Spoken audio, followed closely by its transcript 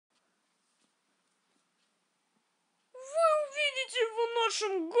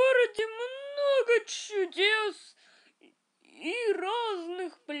нашем городе много чудес и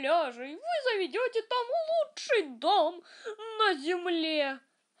разных пляжей. Вы заведете там лучший дом на земле.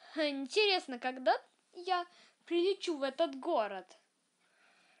 Интересно, когда я прилечу в этот город?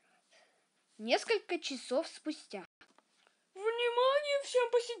 Несколько часов спустя. Внимание всем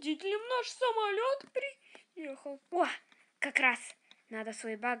посетителям! Наш самолет приехал. О, как раз надо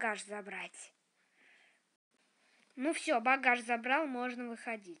свой багаж забрать. Ну все, багаж забрал, можно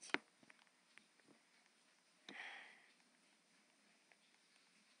выходить.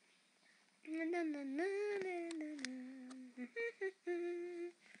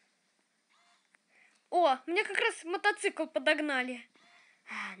 О, мне как раз мотоцикл подогнали.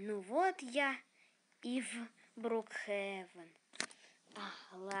 Ну вот я и в Brookhaven.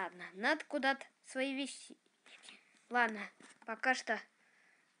 Ладно, надо куда-то свои вещи. Ладно, пока что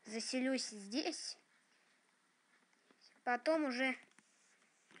заселюсь здесь. Потом уже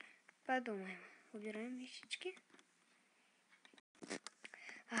подумаем. Убираем вещички.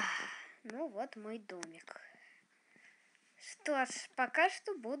 Ну вот мой домик. Что ж, пока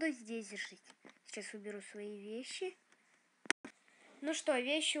что буду здесь жить. Сейчас уберу свои вещи. Ну что,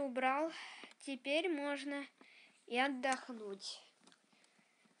 вещи убрал. Теперь можно и отдохнуть.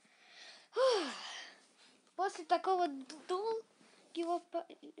 После такого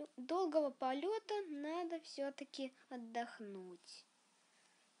долгого полета надо все-таки отдохнуть.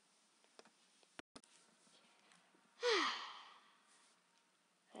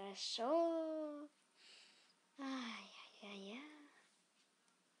 Хорошо.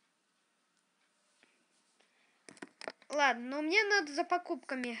 Ладно, но мне надо за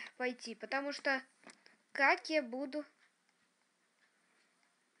покупками пойти, потому что как я буду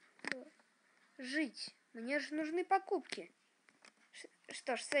жить? Мне же нужны покупки.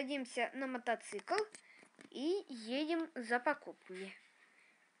 Что ж, садимся на мотоцикл и едем за покупками.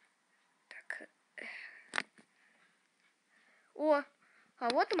 Так. О, а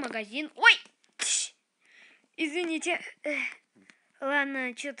вот и магазин. Ой! Извините.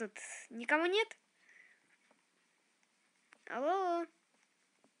 Ладно, что тут? Никого нет? Алло?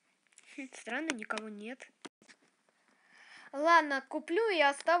 Странно, никого нет. Ладно, куплю и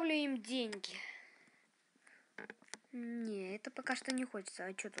оставлю им деньги. Не, это пока что не хочется.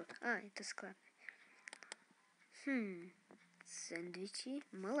 А что тут? Это склад. Сэндвичи,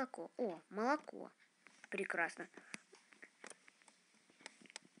 молоко. О, молоко. Прекрасно.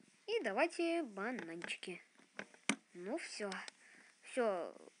 И давайте бананчики. Ну все.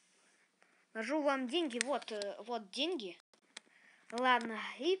 Все. Ложу вам деньги. Вот деньги. Ладно.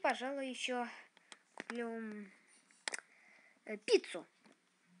 И, пожалуй, еще куплю пиццу.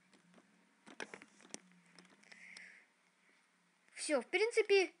 Все, в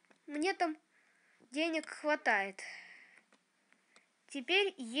принципе, мне там денег хватает.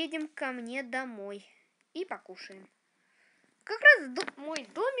 Теперь едем ко мне домой и покушаем. Как раз мой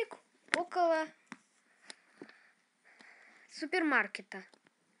домик около супермаркета.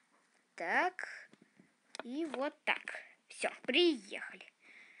 Так, и вот так. Все, приехали.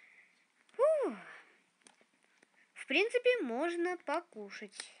 В принципе, можно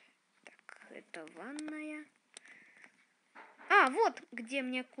покушать. Так, это ванная. Вот где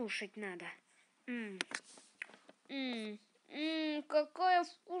мне кушать надо. Какая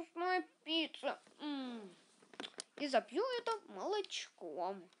вкусная пицца. И запью это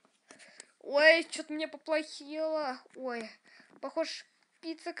молочком. Ой, что-то мне поплохело. Ой, похож,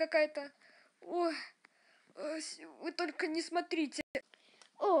 пицца какая-то. Ой, вы только не смотрите.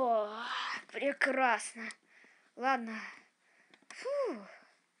 О, прекрасно. Ладно. Фу.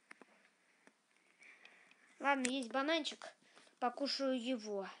 Ладно, есть бананчик. Покушаю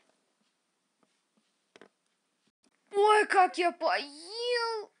его. Ой, как я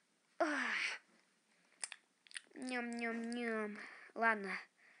поел. Ням-ням-ням. Ладно.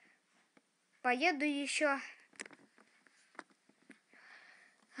 Поеду еще.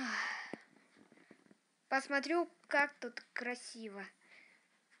 Посмотрю, как тут красиво.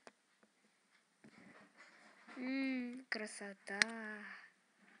 Красота.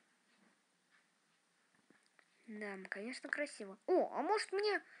 Да, конечно, красиво. А может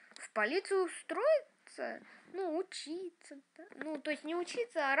мне в полицию устроиться? Ну, учиться. Да? Ну, то есть не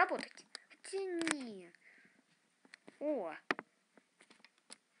учиться, а работать. Хотя нет.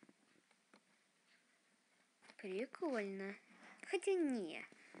 Прикольно. Хотя не.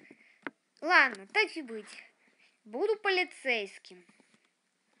 Ладно, так и быть. Буду полицейским.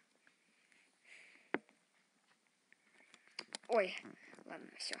 Ой,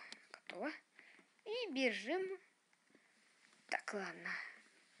 ладно, все, готово. И бежим. Так, ладно.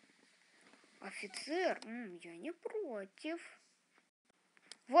 Офицер, я не против.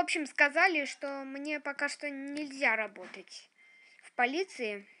 В общем, сказали, что мне пока что нельзя работать в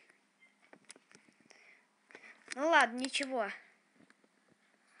полиции. Ну ладно, ничего.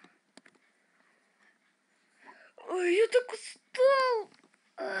 Ой, я так устал.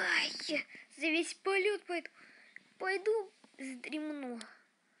 Ай, за весь полет пойду вздремну.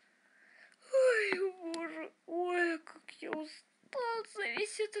 Ой, боже, ой, как я устал за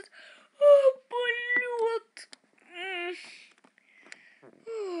весь этот полет.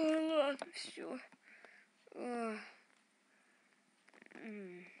 Ладно, все. Ой,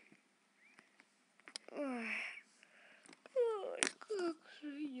 как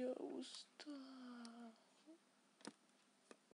же я устал.